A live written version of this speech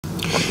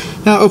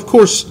Now, of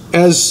course,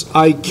 as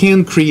I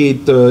can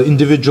create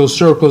individual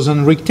circles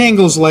and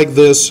rectangles like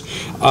this,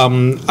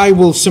 I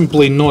will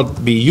simply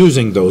not be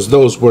using those.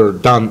 Those were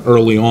done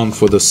early on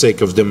for the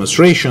sake of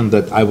demonstration,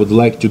 that I would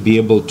like to be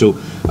able to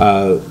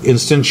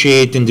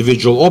instantiate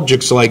individual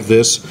objects like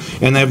this.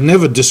 And I've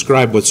never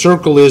described what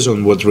circle is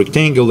and what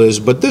rectangle is,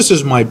 but this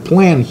is my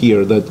plan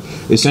here, that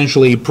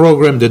essentially a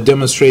program that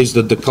demonstrates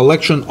that the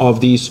collection of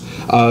these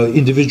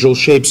individual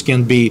shapes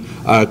can be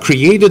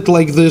created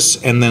like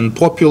this and then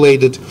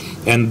populated,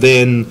 and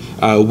then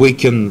we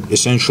can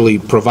essentially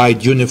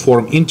provide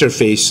uniform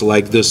interface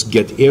like this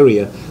get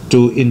area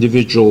to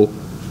individual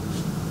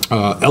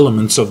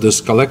elements of this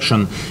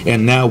collection.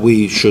 And now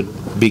we should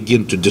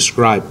begin to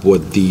describe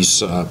what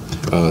these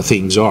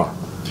things are,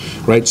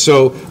 right?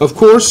 So of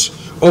course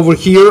over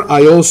here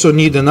I also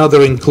need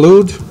another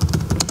include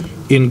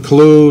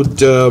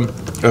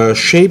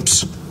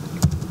shapes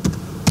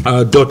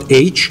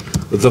 .h,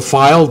 the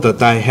file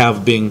that I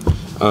have been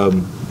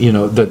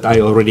that I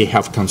already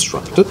have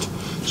constructed.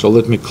 So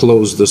let me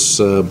close this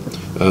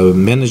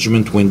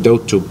management window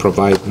to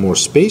provide more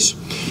space,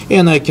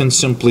 and I can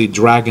simply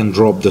drag and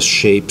drop the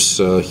shapes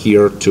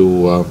here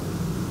to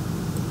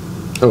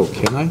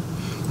can I?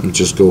 Let me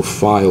just go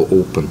File,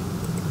 Open,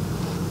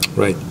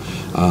 right?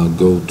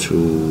 Go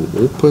to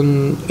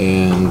Open,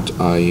 and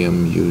I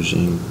am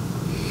using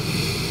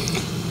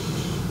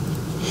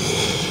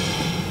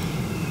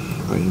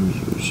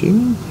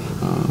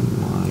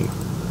my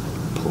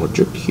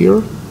project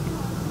here,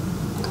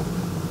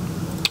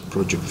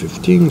 project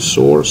 15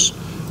 source,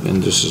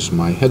 and this is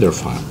my header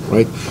file,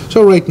 right?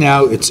 So right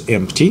now it's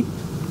empty.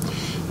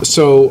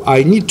 So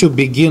I need to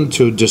begin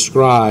to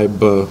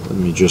describe, let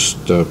me just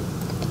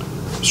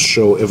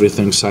show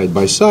everything side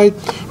by side,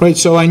 right?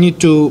 So I need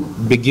to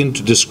begin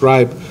to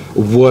describe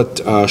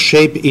what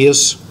shape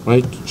is,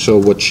 right? So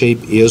what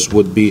shape is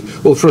would be,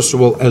 well, first of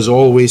all, as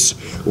always,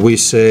 we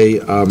say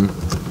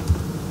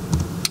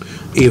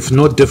if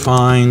not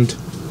defined,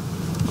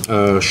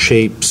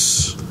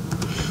 shapes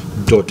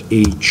dot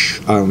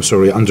h,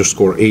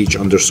 underscore h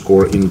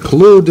underscore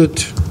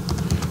included,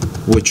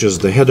 which is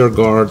the header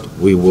guard.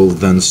 We will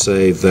then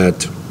say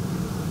that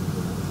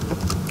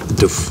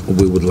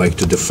we would like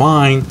to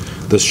define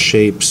the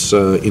shapes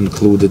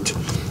included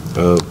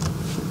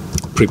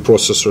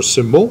preprocessor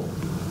symbol.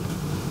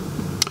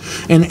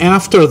 And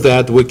after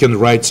that, we can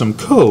write some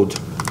code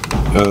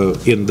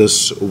in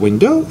this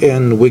window,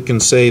 and we can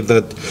say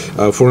that,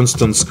 for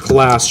instance,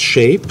 class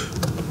shape,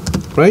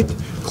 right?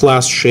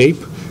 Class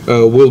shape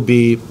will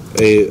be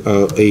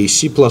a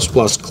C++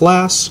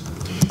 class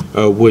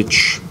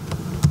which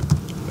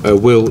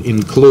will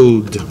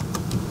include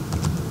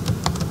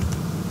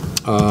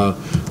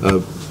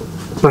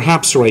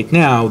perhaps right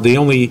now the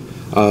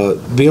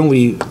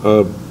only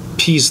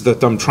piece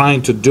that I'm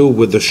trying to do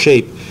with the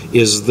shape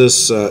is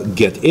this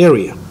get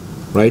area,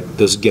 right?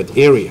 This get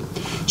area.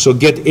 So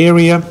get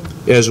area,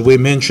 as we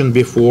mentioned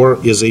before,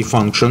 is a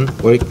function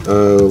like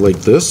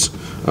this,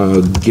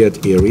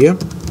 get area.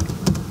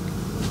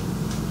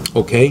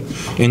 Okay,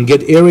 and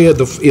get area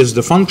is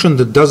the function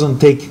that doesn't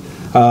take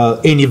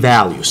any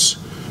values.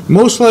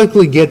 Most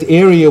likely get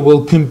area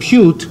will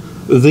compute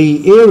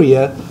the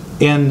area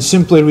and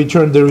simply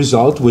return the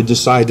result. We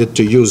decided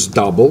to use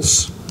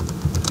doubles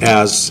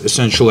as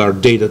essentially our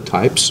data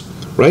types,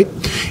 right?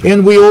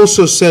 And we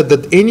also said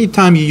that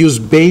anytime you use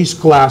base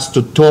class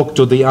to talk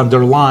to the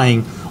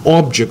underlying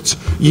objects,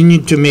 you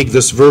need to make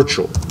this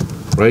virtual,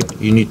 right?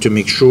 You need to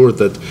make sure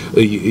that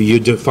you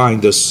define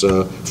this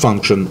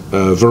function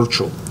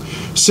virtual.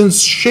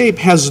 Since shape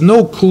has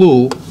no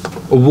clue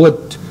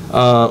what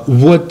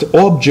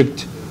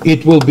object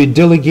it will be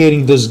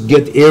delegating this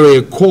get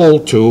area call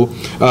to,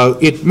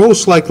 it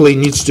most likely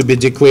needs to be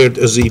declared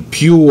as a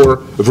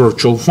pure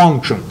virtual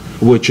function,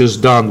 which is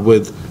done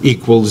with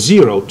equals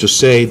 0 to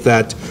say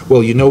that,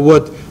 well, you know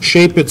what,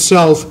 shape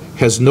itself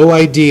has no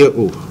idea.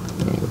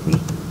 Let me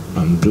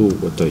undo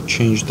what I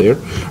changed there,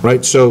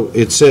 right? So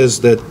it says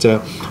that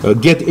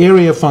get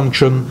area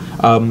function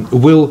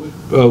will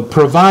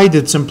provide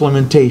its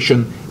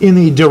implementation in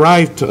a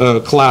derived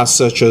class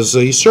such as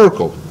a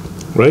circle,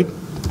 right?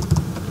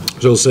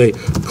 So say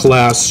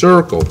class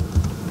circle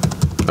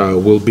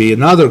will be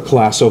another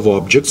class of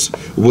objects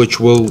which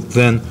will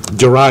then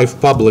derive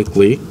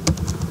publicly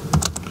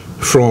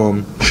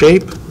from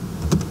shape,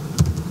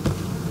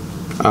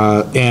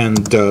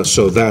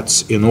 so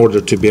that's in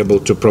order to be able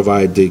to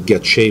provide the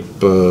get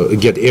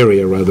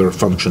area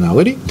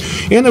functionality.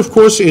 And of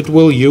course it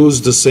will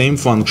use the same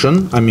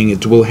function. I mean,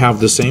 it will have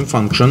the same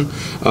function,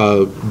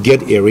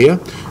 get area.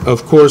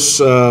 Of course,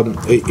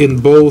 in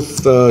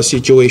both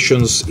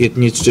situations it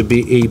needs to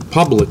be a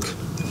public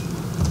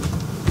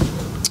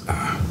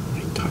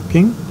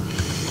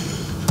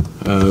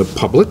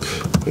public,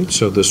 right?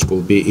 So this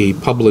will be a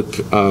public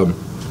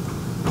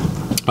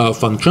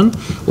function.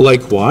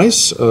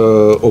 Likewise,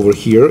 over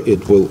here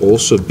it will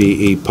also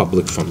be a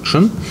public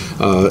function,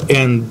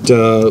 and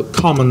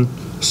common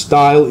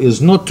style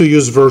is not to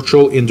use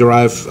virtual in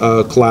derived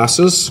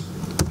classes,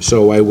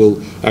 So I will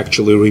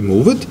actually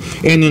remove it,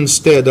 and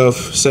instead of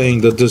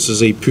saying that this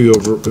is a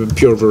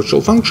pure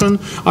virtual function,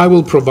 I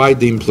will provide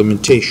the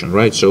implementation,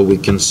 right? So we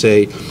can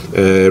say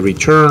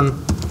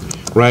return,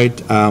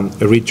 right?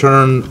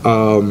 Return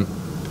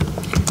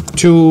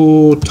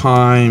 2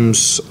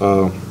 times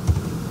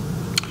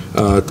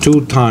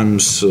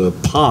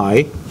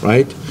pi,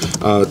 right?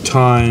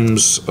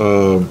 Times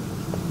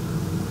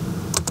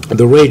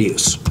the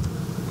radius,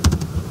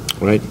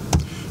 right?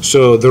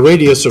 So the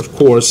radius, of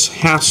course,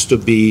 has to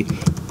be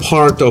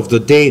part of the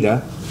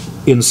data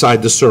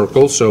inside the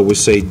circle. So we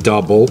say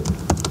double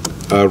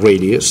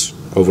radius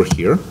over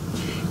here,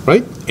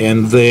 right?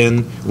 And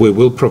then we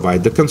will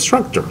provide the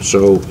constructor.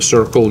 So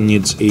circle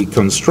needs a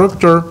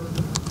constructor,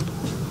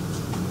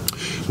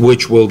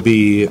 which will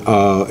be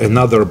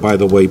another, by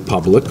the way,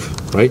 public,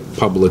 right?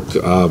 Public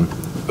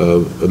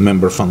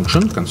member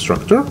function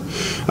constructor,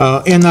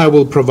 and I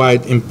will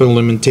provide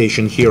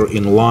implementation here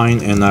in line,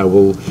 and I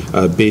will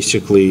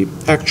basically,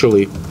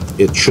 actually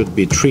it should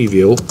be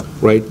trivial,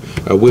 right?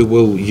 We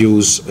will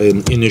use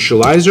an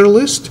initializer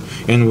list,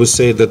 and we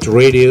say that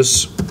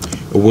radius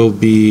will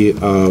be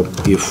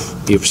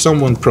if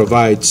someone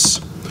provides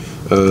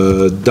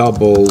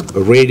double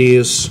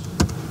radius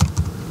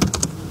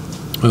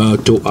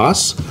to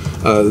us,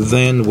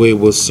 then we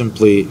will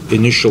simply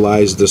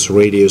initialize this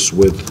radius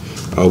with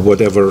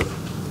whatever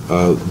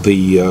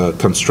the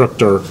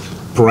constructor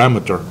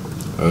parameter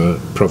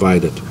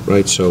provided,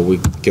 right? So we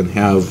can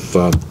have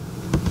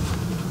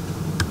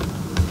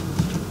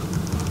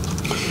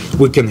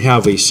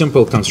a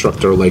simple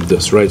constructor like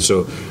this, right?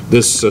 So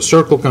this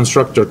circle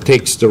constructor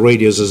takes the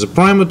radius as a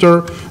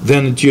parameter,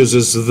 then it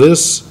uses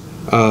this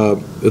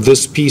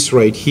this piece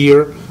right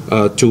here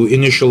to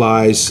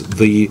initialize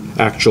the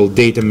actual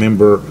data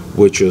member,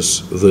 which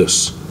is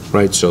this,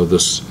 right? So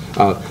this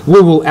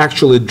we will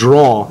actually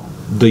draw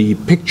the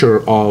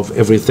picture of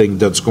everything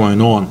that's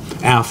going on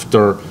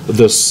after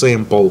the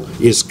sample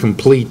is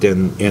complete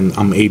and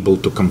I'm able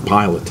to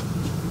compile it,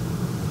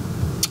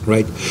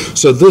 right?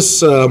 So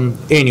this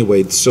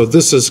anyway, so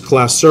this is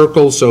class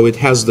circle, so it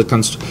has the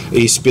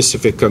a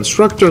specific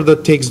constructor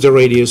that takes the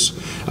radius,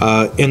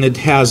 and it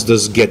has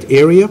this get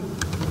area.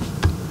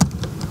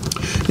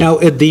 Now,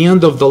 at the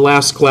end of the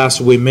last class,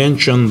 we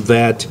mentioned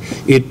that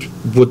it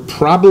would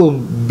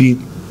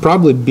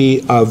probably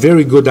be a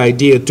very good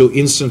idea to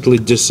instantly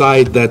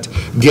decide that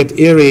get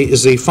area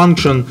is a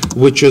function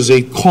which is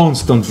a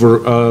constant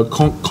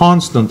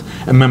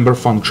member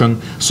function,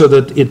 so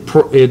that it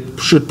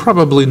should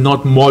probably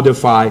not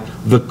modify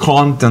the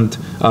content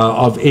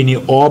of any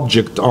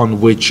object on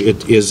which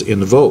it is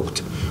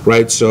invoked,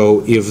 right?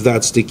 So if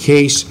that's the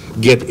case,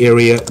 get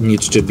area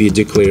needs to be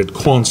declared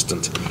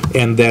constant,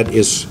 and that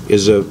is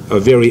a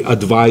very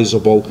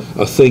advisable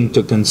thing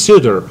to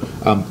consider,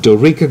 to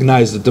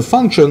recognize that the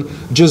function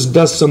just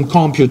does some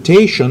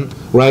computation,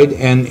 right,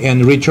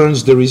 and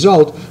returns the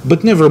result,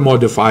 but never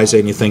modifies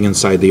anything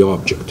inside the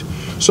object.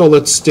 So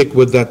let's stick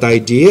with that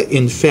idea.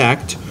 In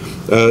fact,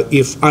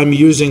 if I'm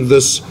using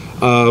this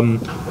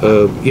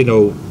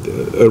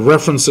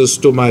references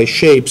to my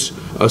shapes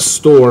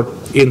stored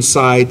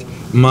inside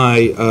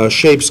my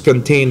shapes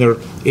container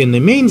in the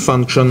main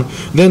function,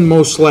 then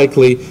most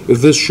likely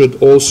this should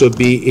also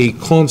be a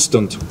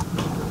constant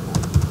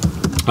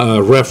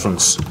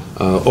reference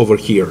over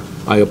here.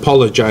 I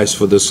apologize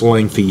for this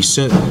lengthy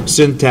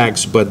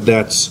syntax, but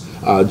that's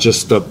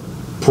just a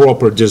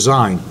proper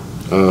design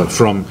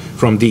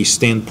from these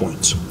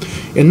standpoints.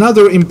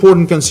 Another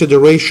important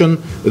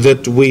consideration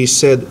that we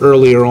said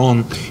earlier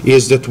on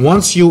is that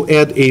once you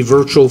add a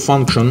virtual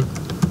function,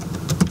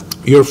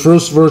 your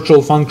first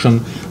virtual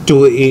function,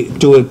 to a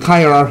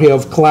hierarchy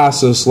of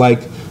classes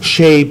like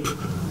shape,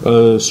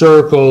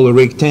 circle,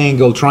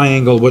 rectangle,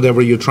 triangle,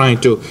 whatever you're trying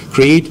to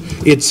create,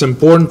 it's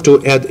important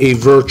to add a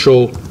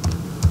virtual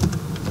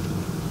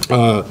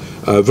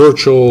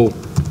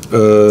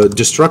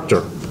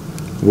destructor,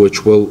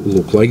 which will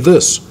look like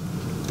this.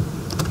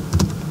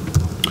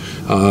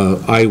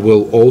 I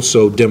will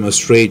also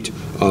demonstrate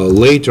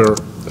later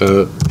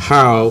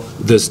how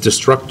this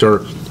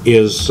destructor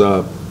is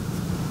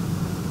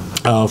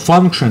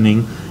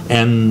functioning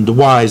and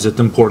why is it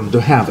important to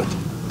have it.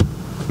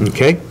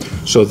 Okay,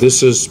 so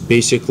this is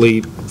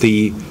basically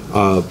the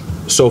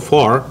so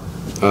far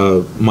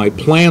my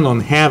plan on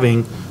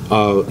having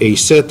a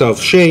set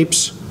of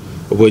shapes,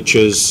 which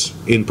is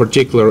in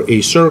particular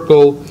a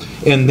circle,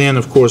 and then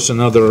of course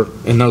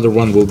another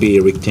one will be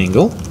a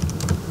rectangle.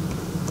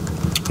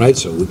 Right,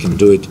 so we can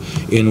do it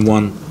in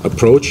one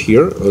approach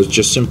here. Let's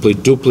just simply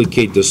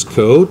duplicate this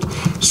code,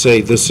 say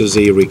this is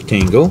a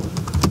rectangle,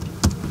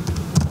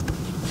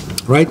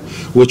 right,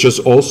 which is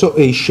also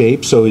a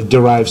shape, so it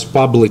derives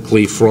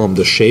publicly from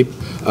the shape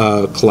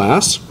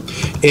class,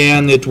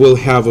 and it will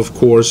have, of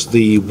course,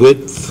 the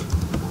width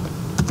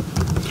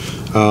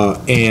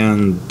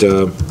and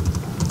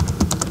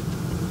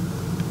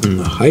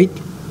height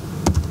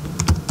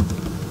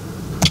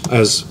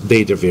as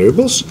data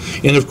variables,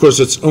 and of course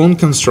its own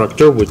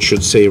constructor, which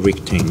should say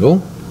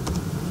rectangle.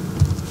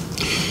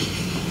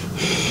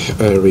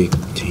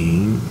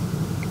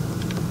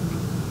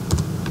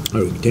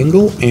 a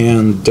rectangle,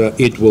 and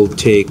it will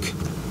take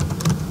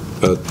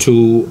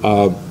two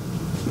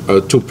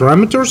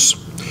parameters,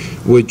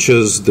 which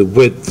is the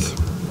width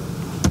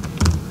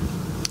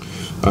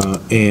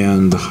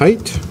and the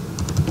height.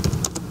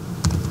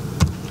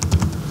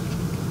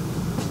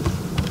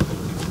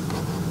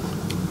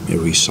 Let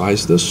me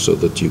resize this so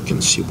that you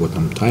can see what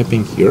I'm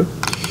typing here.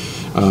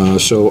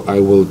 So I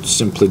will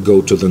simply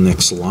go to the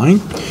next line,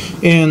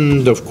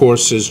 and of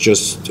course is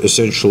just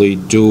essentially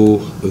do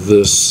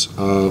this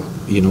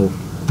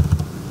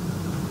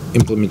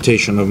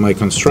implementation of my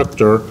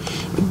constructor,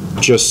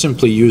 just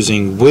simply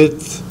using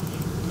width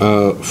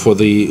for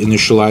the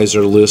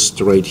initializer list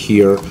right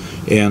here,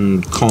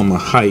 and comma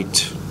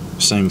height,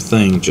 same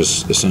thing,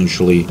 just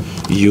essentially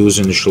use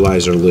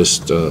initializer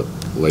list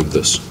like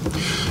this.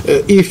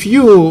 If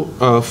you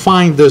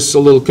find this a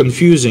little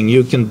confusing,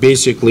 you can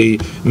basically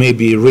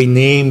maybe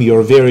rename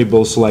your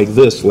variables like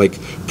this, like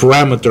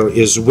parameter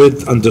is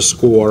width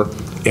underscore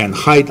and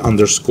height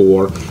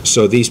underscore,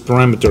 so these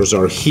parameters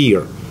are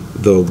here,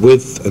 the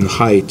width and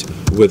height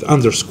with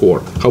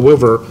underscore.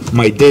 However,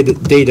 my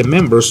data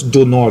members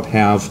do not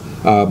have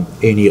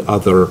any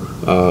other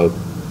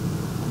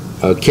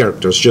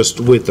characters, just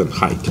width and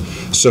height.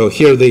 So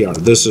here they are.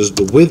 This is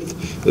the width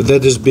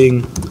that is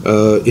being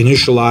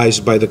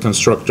initialized by the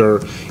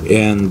constructor,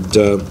 and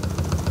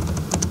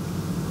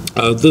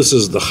this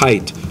is the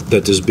height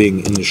that is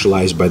being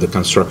initialized by the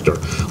constructor.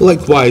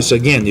 Likewise,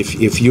 again,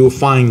 if you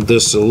find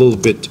this a little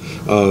bit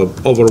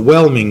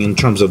overwhelming in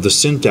terms of the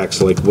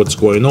syntax, like what's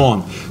going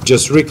on,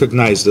 just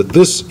recognize that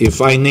this,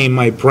 if I name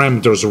my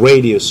parameters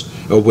radius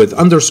with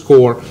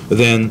underscore,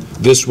 then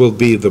this will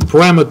be the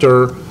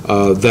parameter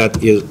that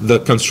the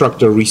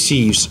constructor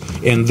receives,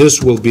 and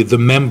this will be the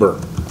member,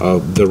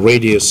 the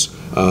radius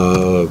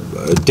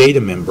data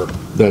member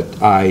that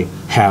I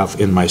have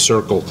in my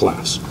circle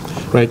class.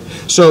 Right?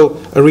 So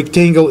a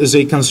rectangle is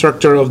a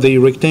constructor of the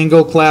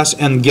rectangle class,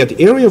 and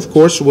getArea, of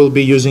course, will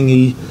be using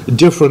a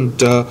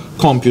different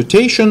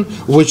computation,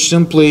 which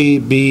simply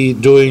be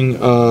doing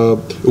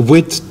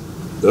width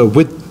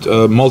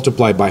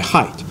multiplied by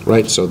height.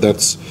 Right? So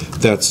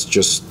that's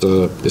just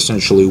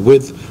essentially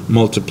width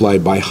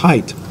multiplied by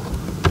height.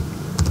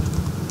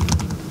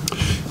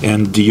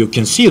 And you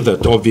can see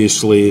that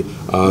obviously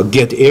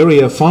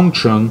getArea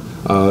function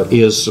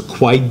is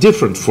quite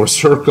different for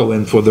circle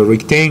and for the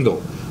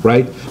rectangle.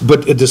 Right?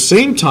 But at the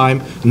same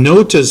time,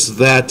 notice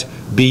that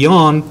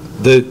beyond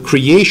the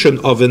creation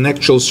of an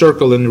actual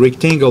circle and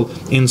rectangle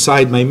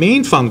inside my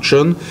main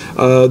function,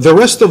 the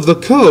rest of the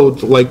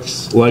code, like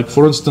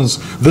for instance,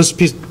 this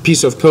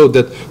piece of code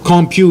that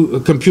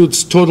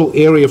computes total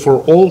area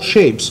for all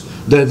shapes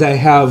that I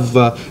have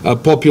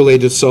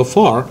populated so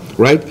far,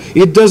 right?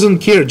 It doesn't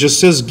care, it just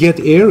says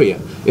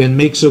getArea and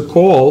makes a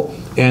call.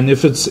 And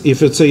if it's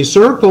a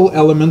circle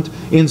element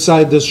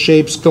inside this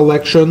shapes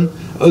collection,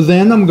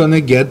 then I'm going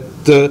to get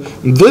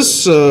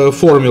this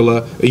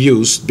formula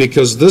used,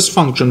 because this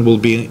function will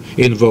be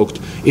invoked.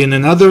 In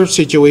another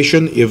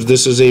situation, if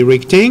this is a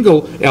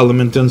rectangle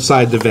element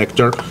inside the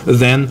vector,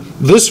 then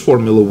this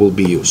formula will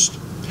be used.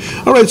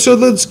 All right, so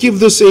let's give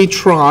this a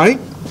try.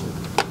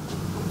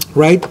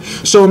 Right?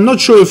 So I'm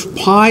not sure if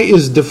pi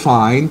is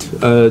defined.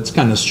 It's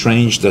kind of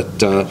strange that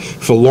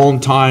for a long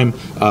time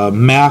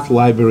math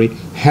library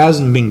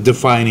hasn't been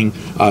defining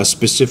a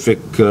specific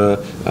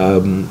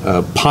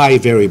pi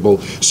variable.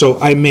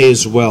 So I may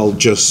as well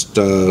just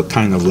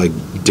kind of like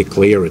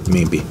declare it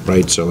maybe,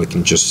 right? So I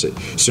can just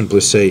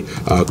simply say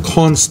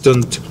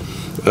constant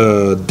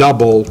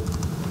double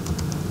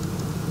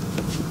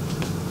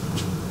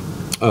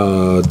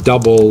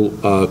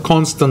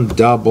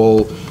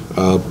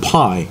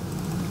pi.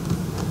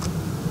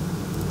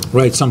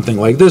 Right, something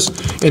like this,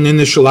 and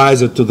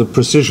initialize it to the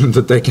precision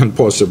that I can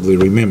possibly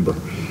remember.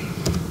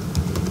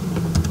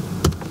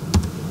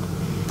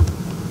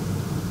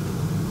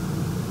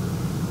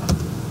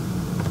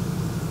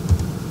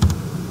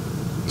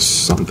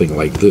 Something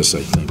like this,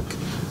 I think.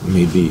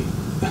 Maybe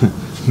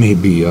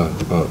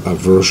a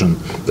version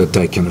that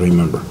I can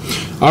remember.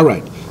 All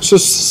right, so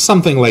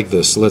something like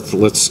this.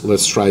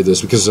 Let's try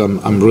this, because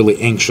I'm really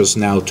anxious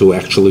now to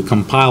actually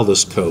compile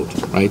this code.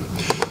 Right,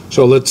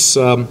 so let's.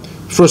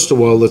 First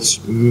of all, let's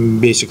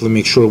basically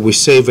make sure we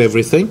save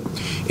everything,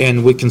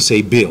 and we can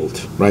say build,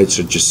 right?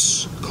 So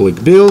just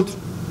click build.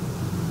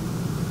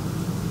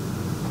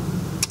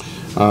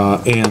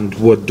 And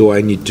what do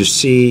I need to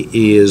see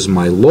is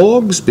my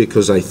logs,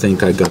 because I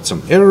think I got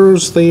some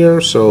errors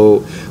there.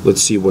 So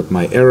let's see what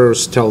my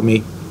errors tell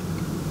me.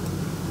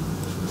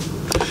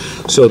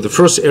 So the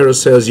first error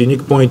says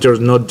unique pointer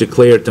not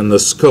declared in the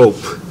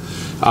scope.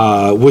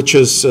 Which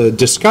is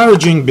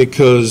discouraging,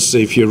 because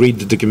if you read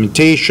the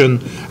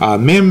documentation,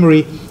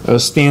 memory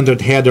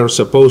standard header is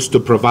supposed to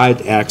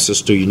provide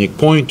access to unique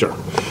pointer.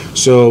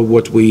 So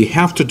what we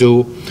have to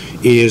do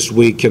is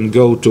we can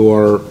go to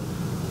our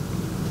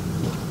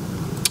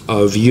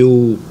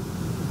view,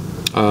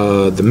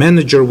 the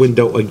manager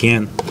window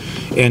again,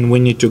 and we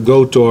need to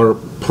go to our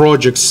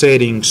project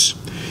settings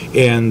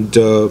and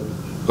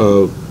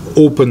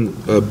open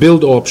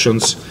build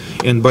options.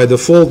 and by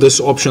default this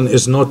option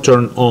is not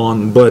turned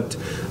on, but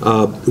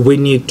we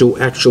need to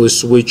actually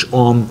switch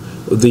on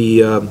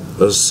the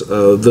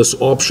this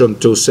option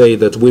to say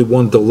that we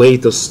want the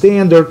latest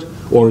standard,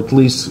 or at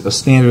least a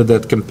standard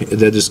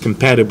that is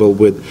compatible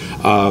with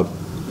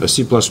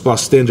C++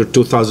 standard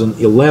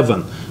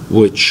 2011,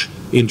 which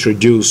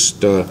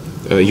introduced a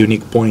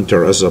unique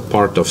pointer as a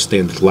part of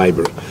standard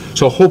library.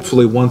 So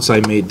hopefully once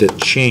I made that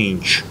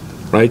change,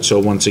 right, so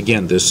once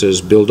again this is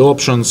build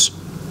options,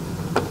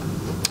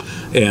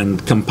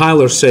 and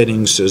compiler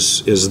settings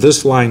is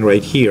this line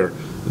right here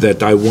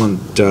that I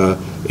want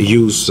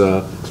use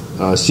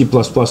C++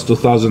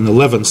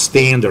 2011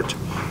 standard,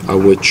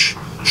 which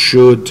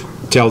should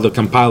tell the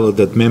compiler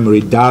that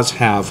memory does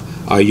have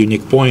a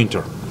unique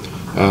pointer.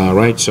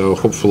 Right, so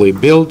hopefully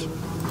build,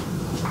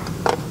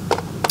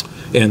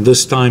 and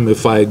this time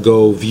if I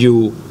go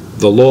view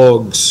the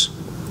logs,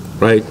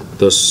 right,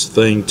 this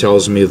thing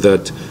tells me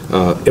that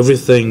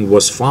everything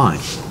was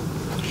fine.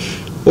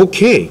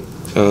 Okay,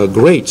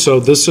 great. So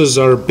this is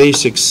our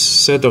basic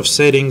set of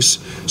settings.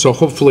 So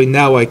hopefully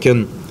now I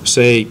can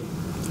say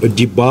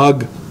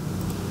debug,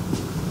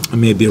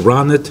 maybe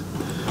run it,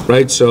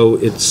 right? So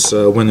it's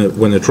when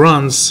it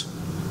runs,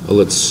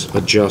 let's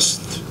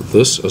adjust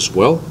this as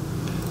well.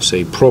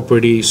 Say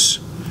properties,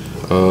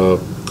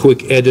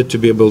 quick edit to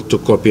be able to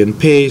copy and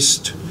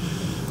paste,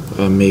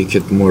 make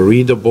it more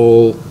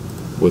readable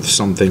with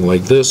something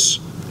like this,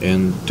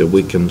 and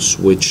we can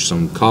switch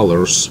some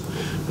colors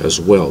as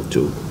well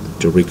to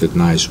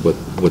recognize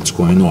what's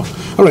going on.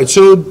 All right,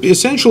 so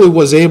essentially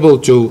was able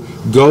to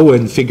go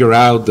and figure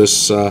out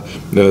this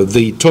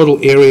the total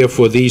area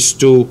for these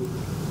two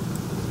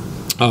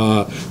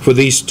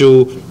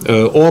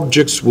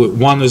objects.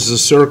 One is a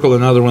circle,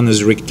 another one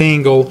is a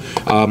rectangle.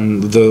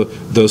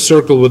 The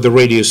circle with the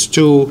radius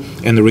 2,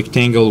 and the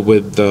rectangle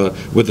with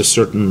a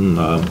certain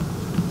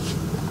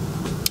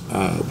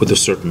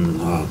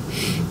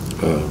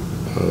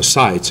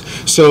sides.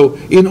 So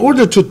in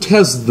order to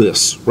test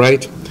this,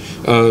 right,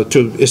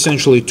 to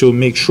essentially to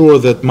make sure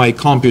that my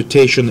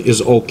computation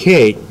is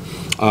okay,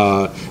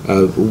 I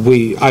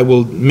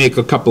will make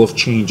a couple of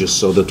changes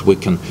so that we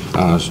can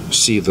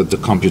see that the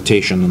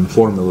computation and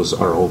formulas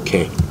are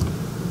okay.